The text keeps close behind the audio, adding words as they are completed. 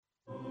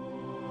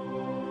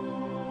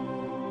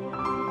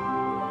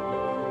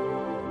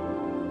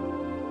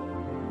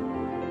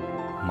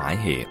มาย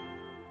เหตุ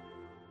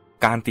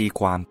การตี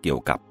ความเกี่ย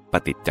วกับป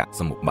ฏิจจ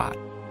สมุปบาท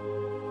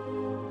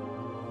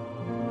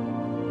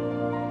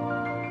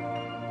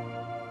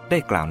ได้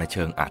กล่าวในเ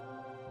ชิงอัด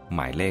หม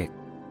ายเลข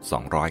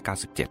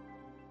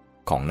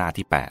297ของหน้า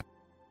ที่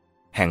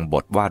8แห่งบ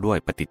ทว่าด้วย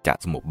ปฏิจจ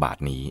สมุปบาท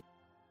นี้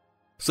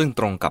ซึ่งต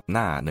รงกับห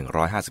น้า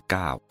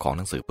159ของห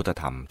นังสือพุทธ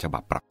ธรรมฉบั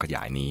บปรับขย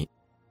ายนี้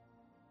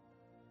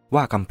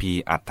ว่าคัมภี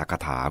ร์อัตถก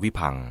ถาวิ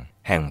พังค์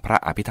แห่งพระ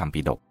อภิธรรม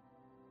ปิฎก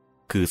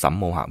คือสัม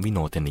โมหวิโ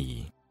นทนี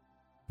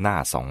หน้า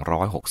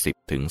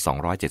260ถึง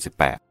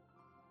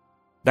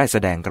278ได้แส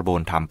ดงกระบว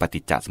นธรรมปฏิ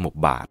จจสมุป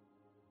บาท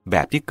แบ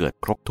บที่เกิด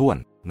ครบถ้วน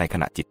ในข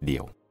ณะจิตเดี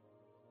ยว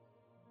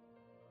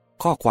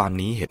ข้อความ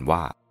นี้เห็นว่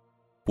า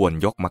ควร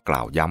ยกมากล่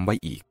าวย้ำไว้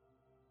อีก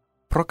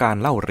เพราะการ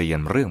เล่าเรียน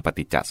เรื่องป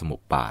ฏิจจสมุ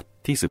ปบาท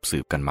ที่สื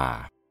บกันมา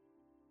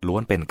ล้ว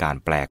นเป็นการ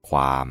แปลคว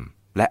าม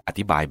และอ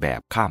ธิบายแบ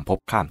บข้ามภพ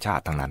ข้ามชา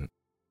ติทั้งนั้น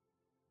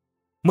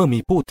เมื่อมี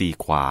ผู้ตี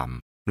ความ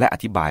และอ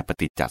ธิบายป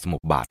ฏิจจสมุ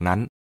ปบาทนั้น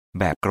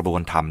แบบกระบว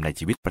นธรรมใน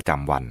ชีวิตประจ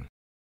ำวัน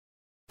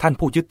ท่าน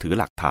ผู้ยึดถือ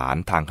หลักฐาน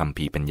ทางคัม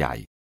ภีร์เป็นใหญ่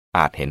อ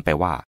าจเห็นไป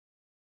ว่า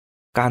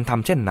การท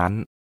ำเช่นนั้น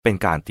เป็น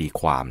การตี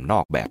ความนอ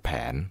กแบบแผ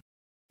น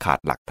ขาด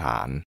หลักฐา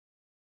น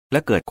และ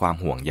เกิดความ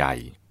ห่วงใย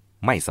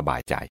ไม่สบา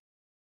ยใจ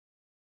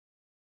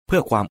เพื่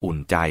อความอุ่น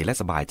ใจและ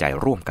สบายใจ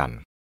ร่วมกัน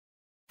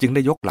จึงไ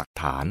ด้ยกหลัก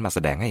ฐานมาแส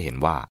ดงให้เห็น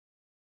ว่า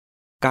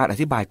การอ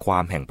ธิบายควา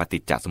มแห่งปฏิ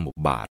จจสมุป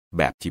บาทแ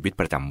บบชีวิต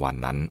ประจำวัน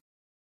นั้น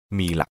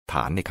มีหลักฐ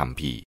านในคัม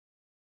ภีร์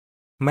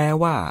แม้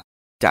ว่า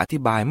จะอธิ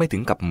บายไม่ถึ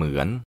งกับเหมื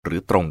อนหรือ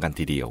ตรงกัน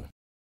ทีเดียว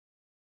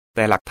แ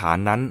ต่หลักฐาน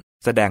นั้น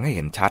แสดงให้เ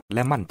ห็นชัดแล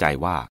ะมั่นใจ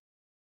ว่า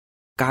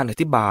การอ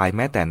ธิบายแ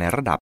ม้แต่ในร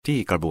ะดับที่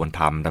กระบวนธ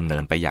รรมดำเนิ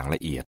นไปอย่างละ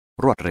เอียด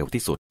รวดเร็ว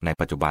ที่สุดใน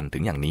ปัจจุบันถึ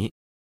งอย่างนี้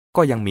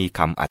ก็ยังมีค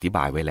ำอธิบ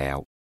ายไว้แล้ว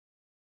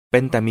เป็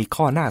นแต่มี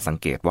ข้อน่าสัง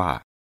เกตว่า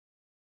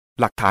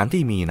หลักฐาน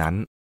ที่มีนั้น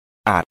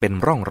อาจเป็น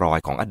ร่องรอย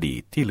ของอดี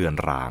ตที่เลือน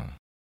ราง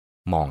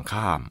มอง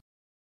ข้าม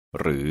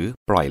หรือ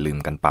ปล่อยลืม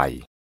กันไป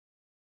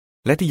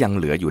และที่ยังเ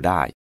หลืออยู่ไ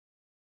ด้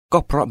ก็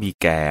เพราะมี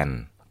แกน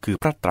คือ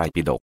พระไตร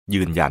ปิฎก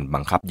ยืนยันบั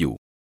งคับอยู่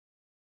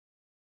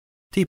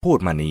ที่พูด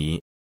มานี้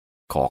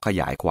ขอข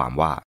ยายความ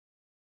ว่า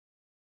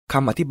ค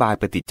ำอธิบาย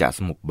ปฏิจจส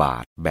มุปบา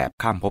ทแบบ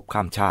ข้ามภพข้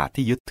ามชาติ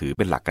ที่ยึดถือเ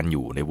ป็นหลักกันอ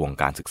ยู่ในวง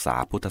การศึกษา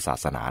พุทธศา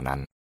สนานั้น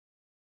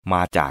ม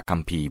าจากคั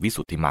มภีร์วิ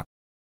สุทธิมรรค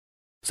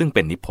ซึ่งเ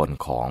ป็นนิพนธ์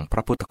ของพร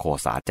ะพุทธโฆ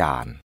ษาจา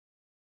รย์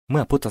เ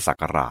มื่อพุทธศั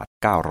กราช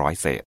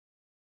900เศษ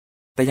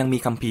แต่ยังมี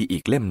คัมภีร์อี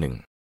กเล่มหนึ่ง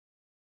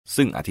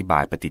ซึ่งอธิบา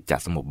ยปฏิจจ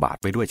สมุปบาท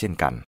ไว้ด้วยเช่น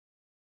กัน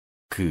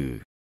คือ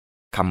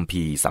คัม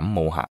ภีร์สัมโม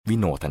หวิ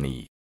โนทนี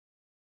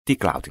ที่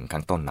กล่าวถึงข้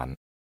างต้นนั้น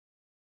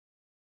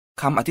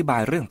คำอธิบา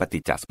ยเรื่องปฏิ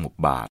จจสมุป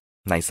บาท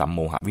ในสัมโม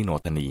หวิโน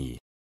ทนี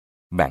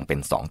แบ่งเป็น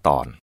2 ตอ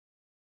น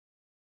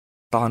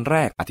ตอนแร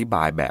กอธิบ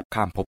ายแบบ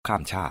ข้ามภพข้า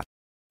มชาติ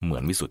เหมื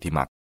อนวิสุทธิม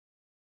รรค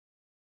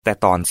แต่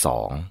ตอน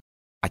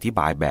2อธิบ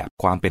ายแบบ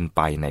ความเป็นไป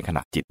ในขณ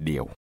ะจิตเดี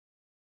ยว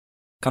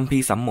คัมภี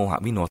ร์สัมโมห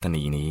วิโนท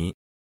นีนี้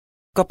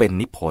ก็เป็น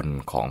นิพนธ์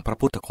ของพระ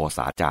พุทธโฆษ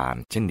าจาร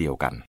ย์เช่นเดียว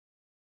กัน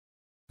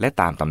และ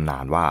ตามตำนา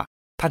นว่า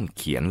ท่านเ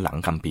ขียนหลัง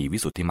คัมภีร์วิ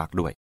สุทธิมรรค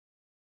ด้วย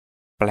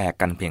แปลก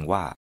กันเพียงว่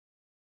า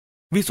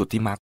วิสุทธิ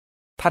มรรค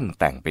ท่าน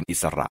แต่งเป็นอิ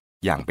สระ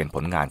อย่างเป็นผ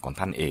ลงานของ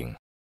ท่านเอง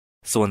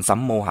ส่วนสัม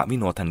โมหวิ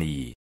โนทนี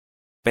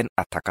เป็นอ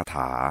รรถกถ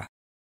า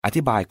อ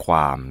ธิบายคว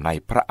ามใน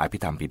พระอภิ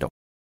ธรรมปิฎก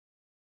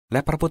และ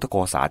พระพุทธโฆ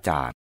ษาจ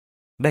ารย์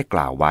ได้ก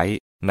ล่าวไว้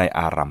ใน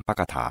อารัมภ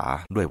กถา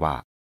ด้วยว่า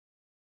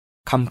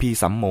คัมภีร์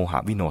สัมโมห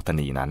วิโนท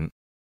นีนั้น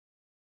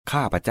ข้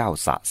าพเจ้า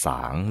สะส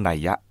างนัย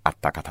ยะอัต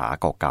ถกถา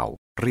เก่า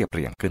ๆเรียบเ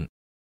รียงขึ้น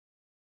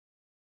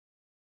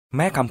แ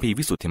ม้คัมภีร์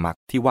วิสุทธิมรรค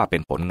ที่ว่าเป็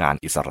นผลงาน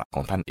อิสระข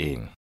องท่านเอง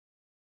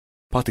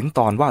พอถึงต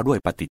อนว่าด้วย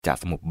ปฏิจจ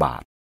สมุปบา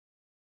ท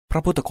พร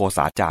ะพุทธโฆษ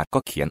าจารย์ก็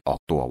เขียนออก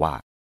ตัวว่า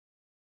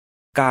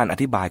การอ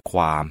ธิบายคว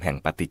ามแห่ง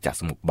ปฏิจจ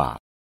สมุปบาท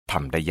ท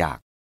ำได้ยาก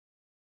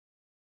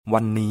วั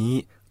นนี้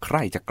ใคร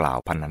จะกล่าว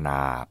พรรณนา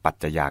ปัจ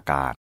จัยาก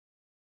าร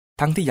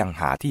ทั้งที่ยัง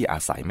หาที่อา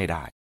ศัยไม่ไ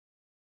ด้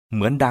เห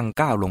มือนดัง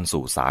ก้าวลง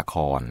สู่สาค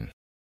ร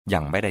ยั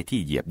งไม่ได้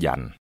ที่เหยียบยั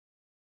น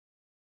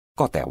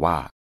ก็แต่ว่า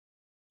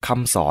ค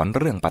ำสอน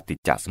เรื่องปฏิจ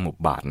จสมุป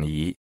บาท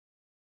นี้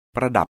ป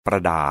ระดับปร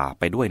ะดา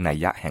ไปด้วยนัย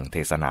ยะแห่งเท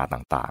ศนา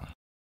ต่าง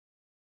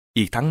ๆ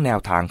อีกทั้งแนว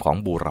ทางของ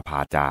บูรพ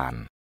าจาร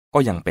ย์ก็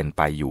ยังเป็นไ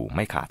ปอยู่ไ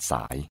ม่ขาดส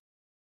าย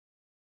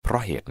เพรา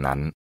ะเหตุนั้น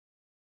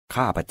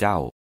ข้าพเจ้า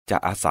จะ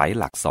อาศัย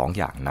หลัก2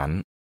อย่างนั้น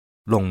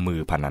ลงมื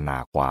อพรรณนา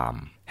ความ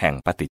แห่ง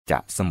ปฏิจจ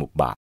สมุป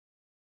บาท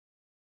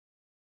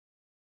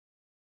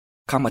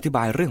คำอธิบ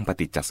ายเรื่องป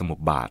ฏิจจสมุป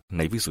บาทใ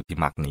นวิสุทธิ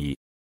มรรคนี้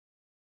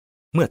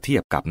เมื่อเทีย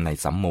บกับใน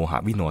สัมโมห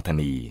วิโนท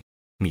นี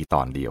มีต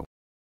อนเดียว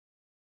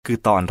คือ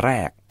ตอนแร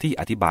กที่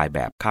อธิบายแบ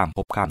บข้ามภ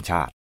พข้ามช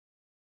าติ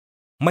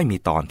ไม่มี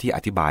ตอนที่อ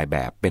ธิบายแบ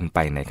บเป็นไป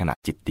ในขณะ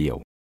จิตเดียว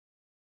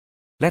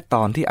และต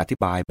อนที่อธิ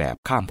บายแบบ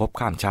ข้ามภพ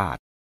ข้ามชาติ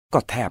ก็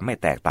แทบไม่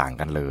แตกต่าง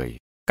กันเลย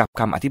กับ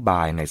คำอธิบ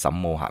ายในสัม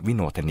โมหวิโ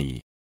นทนี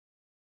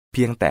เ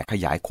พียงแต่ข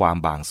ยายความ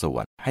บางส่ว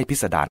นให้พิ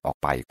สดารออก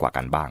ไปกว่า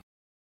กันบ้าง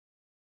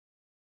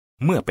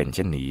เมื่อเป็นเ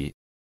ช่นนี้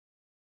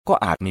ก็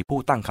อาจมีผู้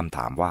ตั้งคำถ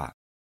ามว่า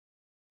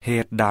เห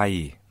ตุใด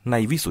ใน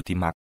วิสุทธิ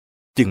มรรค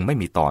จึงไม่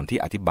มีตอนที่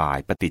อธิบาย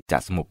ปฏิจจ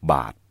สมุปบ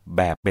าทแ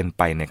บบเป็นไ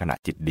ปในขณะ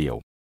จิตเดียว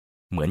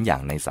เหมือนอย่า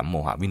งในสัมโม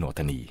หวิโนท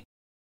นี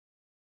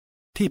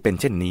ที่เป็น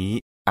เช่นนี้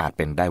อาจเ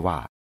ป็นได้ว่า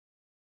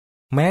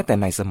แม้แต่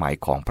ในสมัย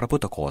ของพระพุท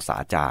ธโฆษา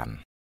จารย์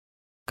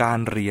การ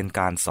เรียน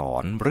การสอ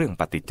นเรื่อง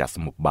ปฏิจจส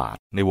มุปบาท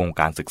ในวง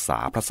การศึกษา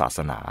พระศาส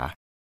นา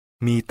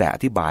มีแต่อ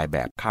ธิบายแบ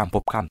บข้ามภ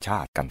พข้ามชา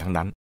ติกันทั้ง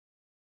นั้น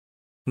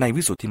ใน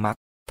วิสุทธิมรรค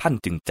ท่าน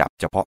จึงจับ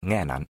เฉพาะแง่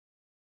นั้น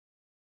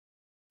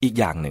อีก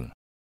อย่างหนึ่ง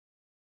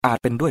อาจ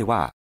เป็นด้วยว่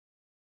า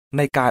ใ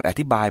นการอ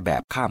ธิบายแบ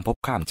บข้ามภพ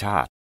ข้ามชา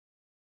ติ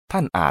ท่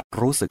านอาจ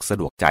รู้สึกสะ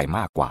ดวกใจม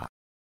ากกว่า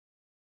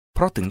เพ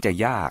ราะถึงจะ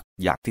ยาก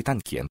อย่างที่ท่าน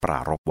เขียนปรา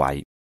รภไว้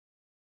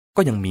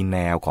ก็ยังมีแน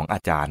วของอา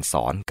จารย์ส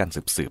อนกัน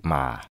สืบม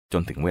าจ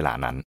นถึงเวลา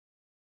นั้น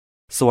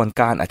ส่วน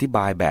การอธิบ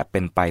ายแบบเป็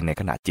นไปใน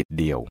ขณะจิต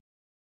เดียว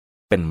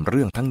เป็นเ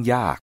รื่องทั้งย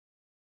าก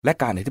และ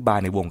การอธิบาย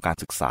ในวงการ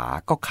ศึกษา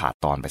ก็ขาด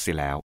ตอนไปเสีย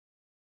แล้ว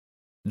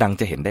ดัง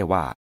จะเห็นได้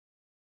ว่า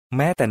แ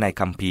ม้แต่ใน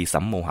คัมภีร์สั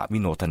มโมหวิ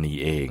โนทนี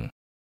เอง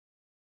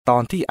ตอ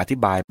นที่อธิ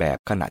บายแบบ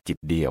ขณะจิต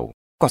เดียว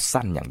ก็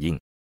สั้นอย่างยิ่ง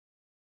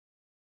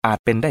อาจ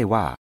เป็นได้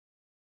ว่า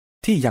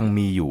ที่ยัง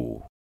มีอยู่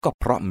ก็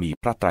เพราะมี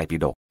พระไตรปิ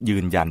ฎกยื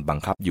นยันบัง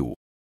คับอยู่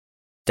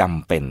จ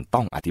ำเป็น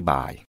ต้องอธิบ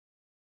าย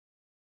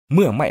เ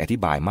มื่อไม่อธิ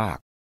บายมาก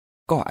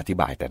ก็อธิ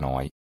บายแต่น้อ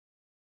ย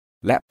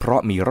และเพรา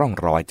ะมีร่อง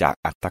รอยจาก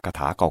อรรถกถ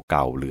าเก่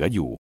าๆเหลืออ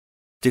ยู่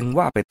จึง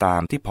ว่าไปตา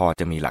มที่พอ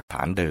จะมีหลักฐ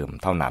านเดิม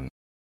เท่านั้น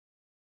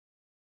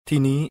ที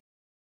นี้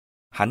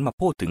หันมา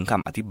พูดถึงค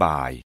ำอธิบ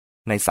าย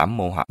ในสัมโ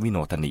มหวิโน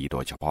ทนีโด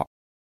ยเฉพาะ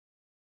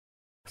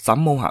สัม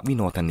โมหวิโ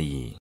นทนี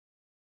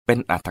เป็น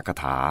อรรถก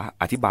ถา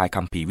อธิบาย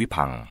คัมภีร์วิ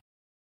พังค์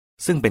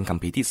ซึ่งเป็นคัม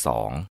ภีร์ที่สอ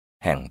ง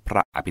แห่งพร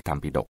ะอภิธรรม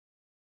ปิฎก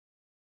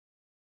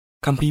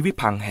คัมภีร์วิ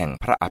พังค์แห่ง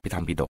พระอภิธร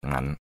รมปิฎก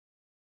นั้น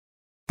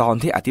ตอน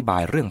ที่อธิบา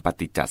ยเรื่องป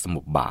ฏิจจสมุ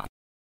ปบาท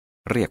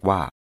เรียกว่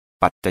า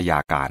ปัจจยา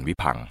การวิ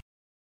พังค์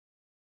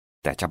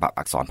แต่ฉบับ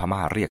อักษรพม่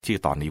าเรียกชื่อ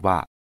ตอนนี้ว่า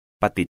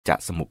ปฏิจจ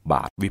สมุปบ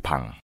าทวิพั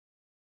งค์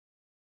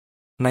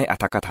ในอร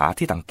รถกถา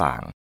ที่ต่า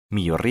งๆ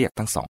มีเรียก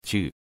ทั้งสอง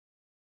ชื่อ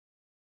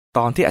ต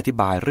อนที่อธิ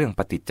บายเรื่องป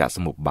ฏิจจส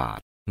มุปบาท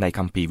ใน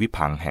คัมภีร์วิ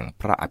พังค์แห่ง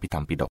พระอภิธร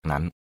รมปิฎก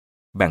นั้น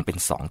แบ่งเป็น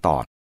สองตอ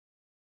น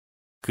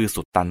คือ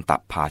สุตตันต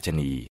ภาช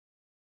นี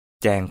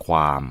แจงคว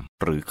าม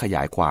หรือขย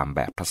ายความแบ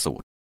บพระสู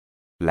ตร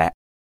และ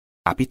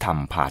อภิธรรม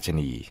ภาช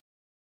นี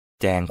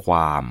แจงคว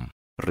าม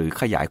หรือ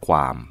ขยายคว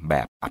ามแบ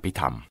บอภิ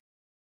ธรรม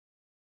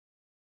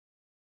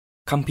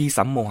คัมภีร์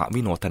สัมโมห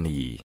วิโนทนี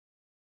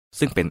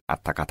ซึ่งเป็นอร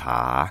รถกถ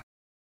า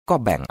ก็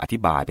แบ่งอธิ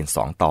บายเป็นส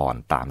องตอน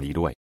ตามนี้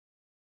ด้วย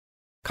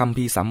คัม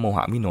ภีร์สัมโมห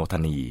วิโนท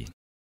นี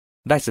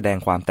ได้แสดง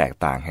ความแตก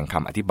ต่างแห่งค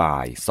ำอธิบา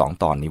ยสอง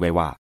ตอนนี้ไว้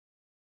ว่า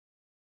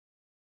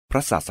พร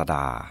ะศาสด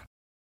า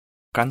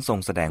ครั้นทรง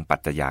แสดงปัจ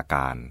จัยาก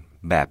าร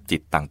แบบจิ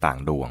ตต่าง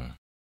ๆดวง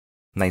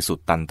ในสุต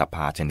ตันตภ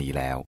าชนี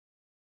แล้ว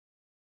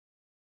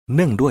เ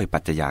นื่องด้วยปั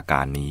จจัยาก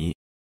ารนี้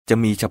จะ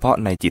มีเฉพาะ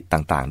ในจิต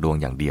ต่างๆดวง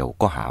อย่างเดียว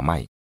ก็หาไม่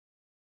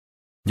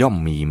ย่อม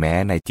มีแม้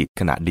ในจิต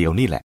ขณะเดียว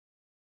นี่แหละ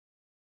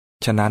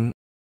ฉะนั้น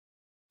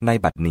ใน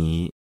บัดนี้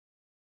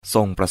ท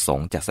รงประสง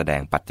ค์จะแสด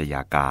งปัจจัย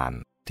าการ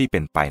ที่เป็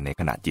นไปใน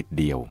ขณะจิต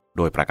เดียวโ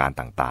ดยประการ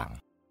ต่าง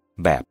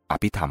ๆแบบอ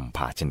ภิธรรมภ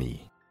าชนี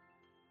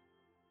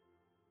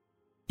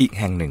อีก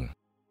แห่งหนึ่ง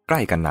ใกล้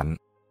กันนั้น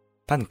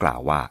ท่านกล่า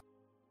วว่า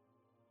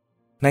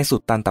ในสุ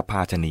ตตันตภ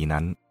าชนี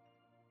นั้น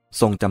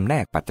ทรงจำแน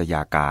กปัจจัย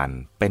าการ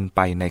เป็นไป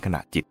ในขณ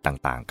ะจิต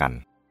ต่างๆกัน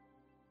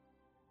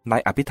ใน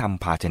อภิธรรม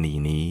ภาชนี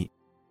นี้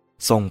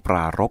ทรงปร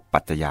ารภปั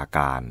จจัยาก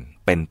าร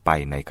เป็นไป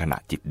ในขณะ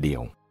จิตเดีย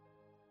ว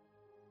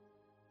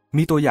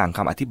มีตัวอย่างค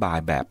ำอธิบาย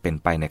แบบเป็น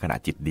ไปในขณะ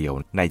จิตเดียว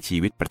ในชี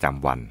วิตประจ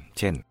ำวัน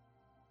เช่น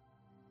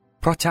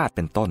เพราะชาติเ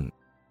ป็นต้น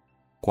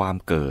ความ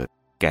เกิด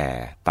แก่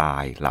ตา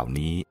ยเหล่า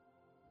นี้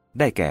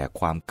ได้แก่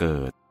ความเกิ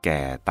ดแ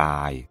ก่ต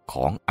ายข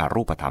องอ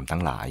รูปธรรมทั้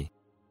งหลาย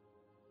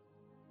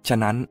ฉะ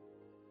นั้น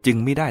จึง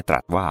มิได้ตรั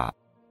สว่า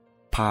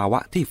ภาวะ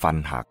ที่ฟัน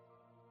หัก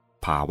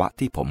ภาวะ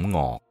ที่ผมง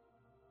อก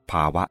ภ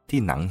าวะที่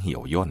หนังเหี่ย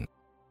วย่น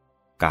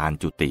การ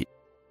จุติ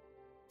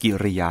กิ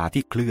ริยา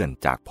ที่เคลื่อน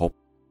จากภพ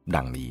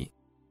ดังนี้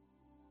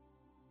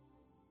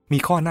มี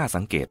ข้อน่า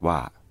สังเกตว่า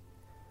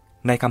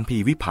ในคัมภี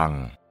ร์วิพัง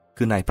ค์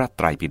คือในพระไ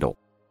ตรปิฎก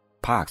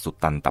ภาคสุต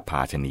ตันตภ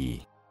าชนี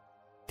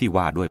ที่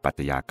ว่าด้วยปัจ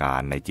จัยากา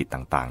รในจิต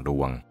ต่างๆด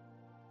วง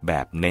แบ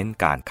บเน้น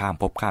การข้าม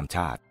ภพข้ามช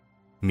าติ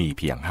มีเ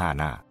พียง5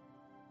หน้า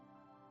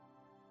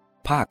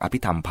ภาคอภิ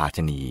ธรรมภาช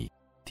นี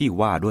ที่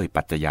ว่าด้วย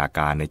ปัจจัยาก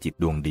ารในจิต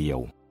ดวงเดียว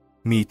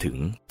มีถึง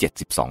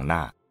72หน้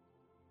า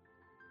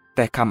แ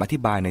ต่คำอธิ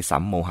บายในสั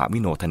มโมหวิ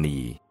โนทนี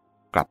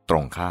กลับตร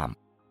งข้าม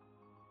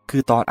คื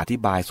อตอนอธิ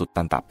บายสุต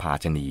ตันตภา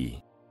ชนี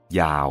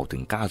ยาวถึ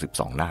ง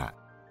92หน้า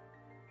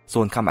ส่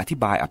วนคำอธิ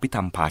บายอภิธ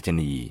รรมภาช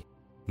นี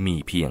มี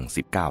เพียง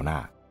19หน้า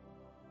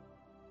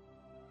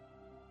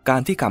กา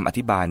รที่คำอ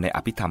ธิบายในอ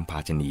ภิธรรมภา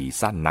ชนี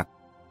สั้นนัก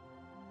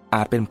อ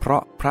าจเป็นเพรา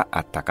ะพระ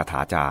อัฏฐกถ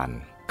าจารย์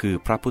คือ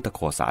พระพุทธโ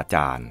ฆษาจ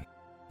ารย์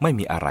ไม่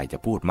มีอะไรจะ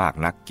พูดมาก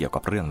นักเกี่ยวกั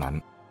บเรื่องนั้น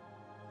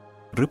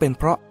หรือเป็น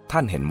เพราะท่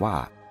านเห็นว่า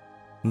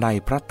ใน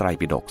พระไตร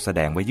ปิฎกแสด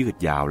งไว้ยืด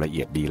ยาวละเ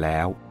อียดดีแล้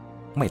ว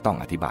ไม่ต้อง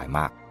อธิบายม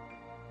าก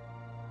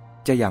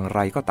จะอย่างไร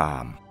ก็ตา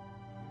ม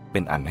เป็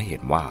นอันให้เห็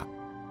นว่า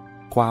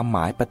ความหม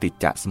ายปฏิจ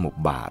จสมุป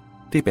บาท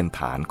ที่เป็นฐ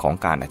านของ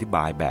การอธิบ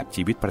ายแบบ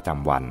ชีวิตประจ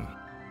ำวัน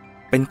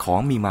เป็นของ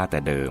มีมาแต่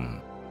เดิม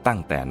ตั้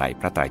งแต่ใน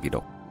พระไตรปิฎ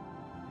ก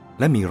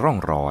และมีร่อง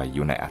รอยอ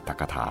ยู่ในอรรถ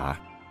กถา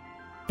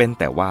เป็น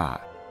แต่ว่า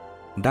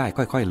ได้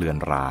ค่อยๆเลือน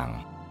ราง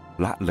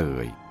ละเล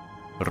ย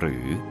หรื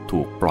อถู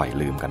กปล่อย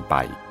ลืมกันไป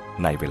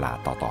ในเวลา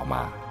ต่อๆม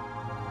า